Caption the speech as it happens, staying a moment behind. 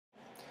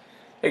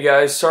Hey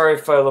guys, sorry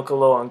if I look a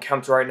little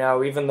unkempt right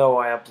now, even though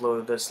I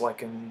uploaded this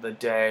like in the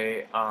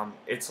day.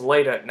 It's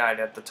late at night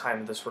at the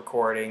time of this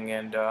recording,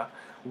 and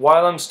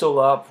while I'm still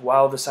up,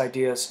 while this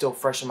idea is still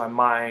fresh in my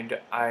mind,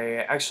 I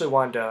actually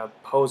wanted to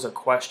pose a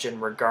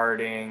question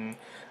regarding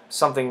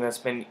something that's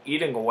been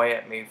eating away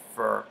at me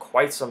for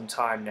quite some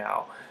time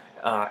now.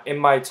 In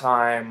my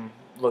time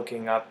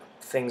looking up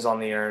things on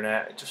the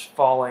internet, just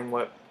following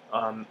what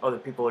other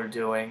people are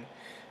doing,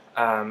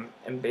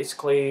 and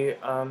basically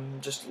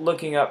just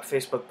looking up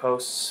Facebook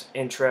posts,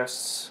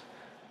 interests.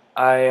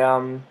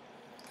 I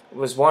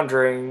was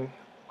wondering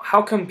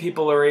how come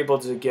people are able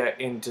to get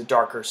into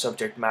darker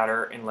subject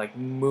matter in like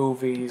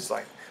movies,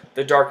 like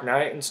The Dark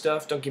Knight and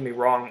stuff. Don't get me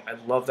wrong, I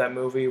love that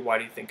movie. Why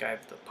do you think I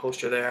have the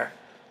poster there?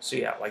 So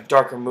yeah, like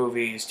darker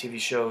movies, TV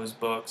shows,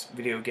 books,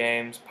 video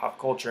games, pop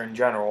culture in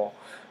general,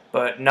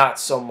 but not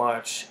so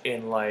much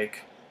in like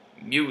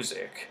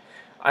music.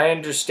 I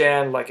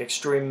understand like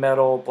extreme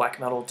metal, black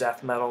metal,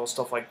 death metal,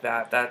 stuff like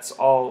that. That's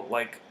all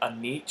like a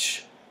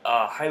niche,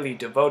 a highly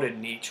devoted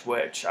niche,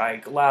 which I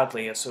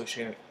gladly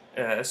associate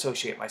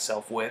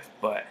myself with,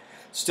 but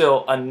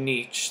still a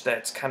niche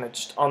that's kind of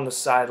just on the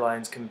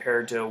sidelines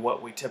compared to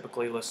what we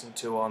typically listen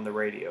to on the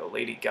radio.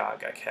 Lady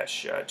Gaga,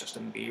 Kesha,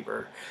 Justin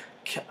Bieber,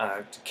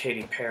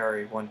 Katy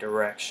Perry, One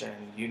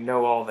Direction. You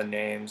know all the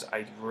names.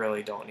 I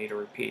really don't need to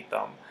repeat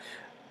them.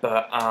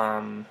 But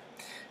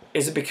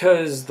is it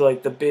because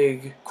like the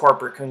big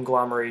corporate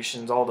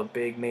conglomerations, all the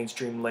big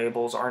mainstream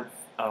labels aren't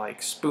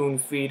like spoon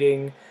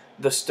feeding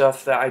the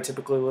stuff that I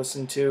typically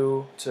listen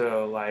to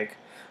like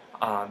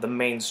the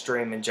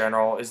mainstream in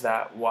general? Is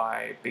that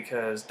why?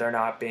 Because they're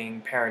not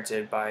being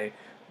parented by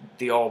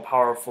the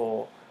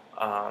all-powerful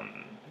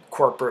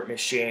corporate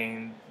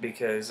machine,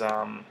 because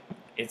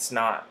it's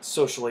not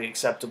socially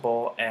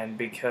acceptable, and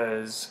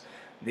because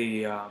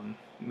the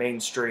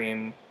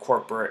mainstream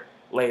corporate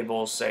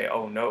labels say,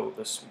 oh no,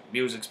 this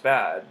music's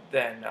bad,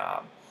 then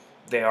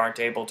they aren't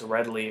able to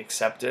readily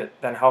accept it.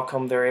 Then how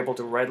come they're able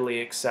to readily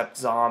accept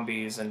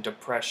zombies and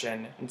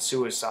depression and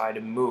suicide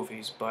in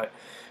movies, but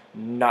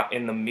not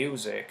in the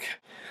music?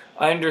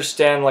 I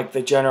understand like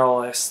the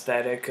general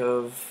aesthetic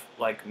of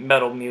like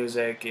metal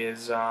music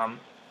is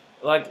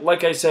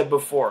like I said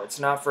before, it's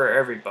not for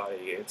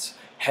everybody. It's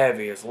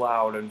heavy, it's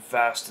loud and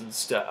fast and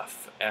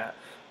stuff.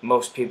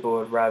 Most people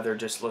would rather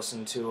just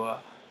listen to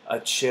a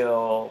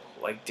chill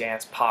like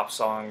dance pop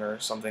song or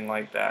something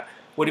like that.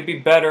 Would it be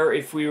better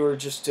if we were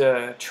just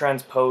to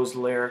transpose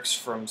lyrics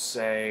from,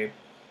 say,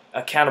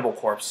 a Cannibal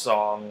Corpse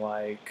song,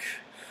 like,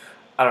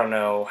 I don't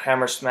know,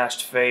 Hammer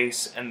Smashed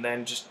Face, and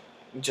then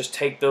just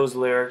take those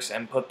lyrics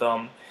and put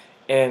them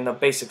in the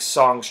basic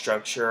song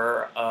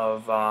structure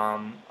of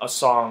a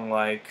song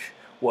like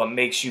What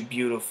Makes You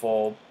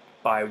Beautiful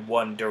by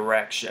One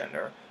Direction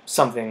or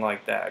something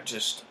like that.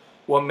 Just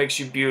What Makes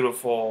You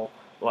Beautiful,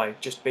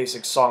 like just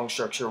basic song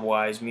structure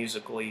wise,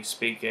 musically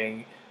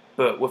speaking,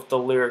 but with the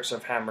lyrics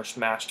of Hammer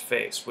Smashed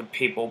Face. Would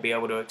people be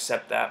able to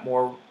accept that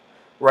more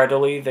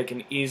readily? They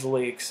can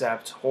easily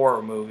accept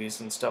horror movies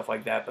and stuff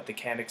like that, but they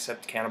can't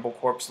accept Cannibal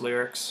Corpse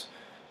lyrics.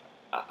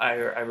 I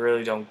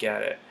really don't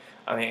get it.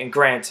 I mean, and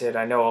granted,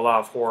 I know a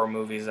lot of horror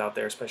movies out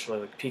there, especially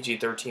like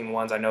PG-13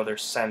 ones, I know they're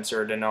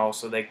censored and all,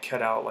 so they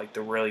cut out like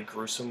the really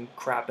gruesome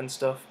crap and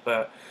stuff,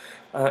 but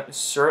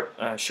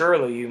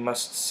surely you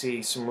must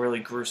see some really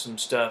gruesome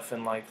stuff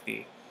in like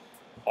the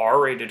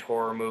R-rated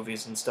horror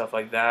movies and stuff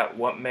like that.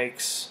 What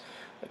makes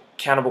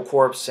Cannibal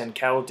Corpse and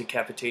Cattle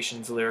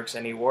Decapitation's lyrics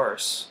any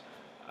worse?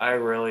 I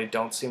really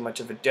don't see much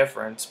of a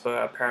difference,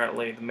 but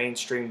apparently the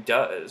mainstream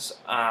does.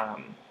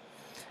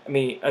 I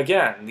mean,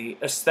 again, the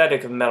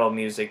aesthetic of metal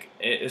music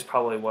is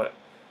probably what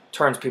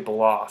turns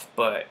people off.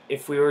 But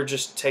if we were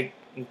just to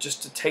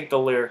take the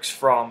lyrics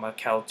from a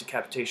Cattle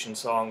Decapitation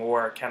song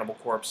or a Cannibal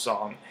Corpse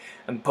song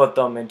and put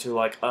them into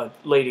like a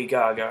Lady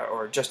Gaga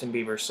or Justin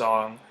Bieber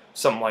song,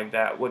 something like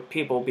that, would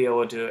people be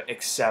able to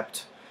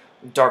accept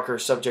darker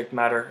subject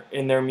matter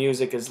in their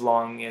music as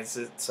long as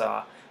it's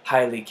a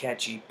highly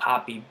catchy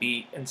poppy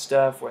beat and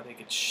stuff where they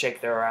could shake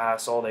their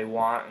ass all they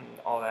want and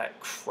all that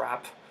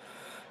crap?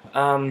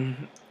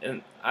 And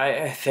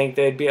I think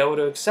they'd be able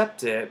to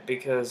accept it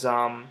because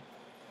I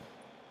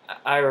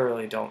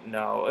really don't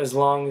know. As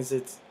long as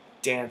it's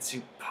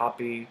dancey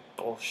poppy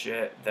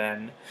bullshit,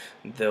 then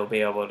they'll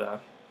be able to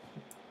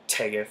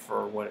take it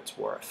for what it's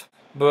worth.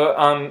 But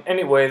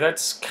anyway,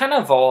 that's kind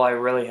of all I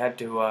really had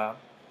to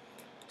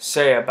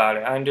say about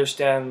it. I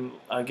understand,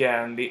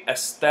 again, the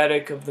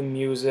aesthetic of the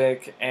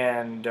music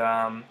and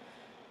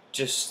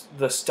just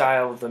the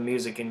style of the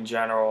music in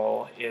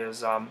general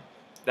is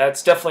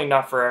that's definitely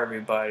not for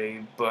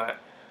everybody, but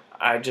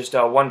I just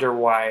wonder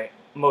why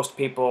most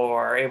people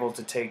are able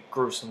to take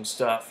gruesome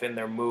stuff in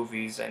their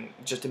movies and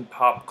just in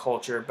pop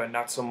culture, but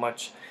not so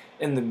much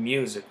in the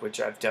music, which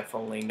I've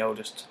definitely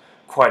noticed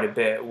quite a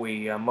bit.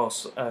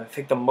 I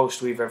think the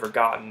most we've ever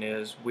gotten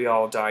is "We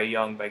All Die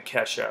Young" by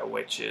Kesha,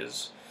 which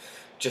is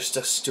just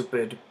a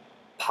stupid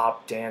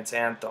pop dance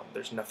anthem.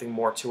 There's nothing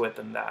more to it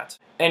than that.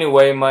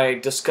 Anyway, my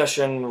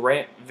discussion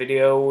rant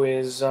video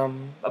is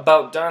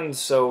about done,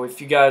 so if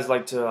you guys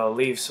like to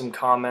leave some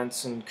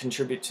comments and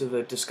contribute to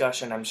the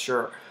discussion, I'm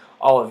sure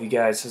all of you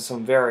guys have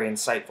some very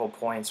insightful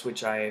points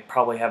which I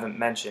probably haven't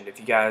mentioned.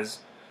 If you guys,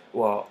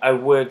 well, I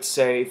would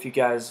say if you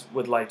guys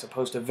would like to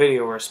post a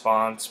video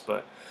response,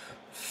 but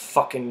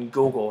fucking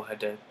Google had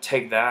to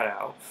take that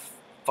out.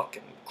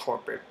 Fucking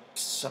corporate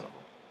son of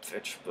a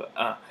bitch.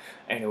 But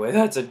anyway,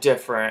 that's a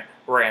different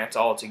rant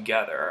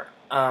altogether.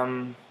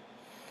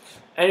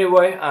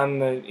 Anyway,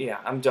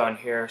 I'm done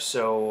here.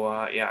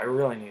 So yeah, I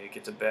really need to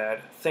get to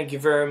bed. Thank you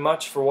very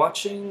much for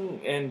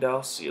watching, and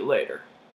I'll see you later.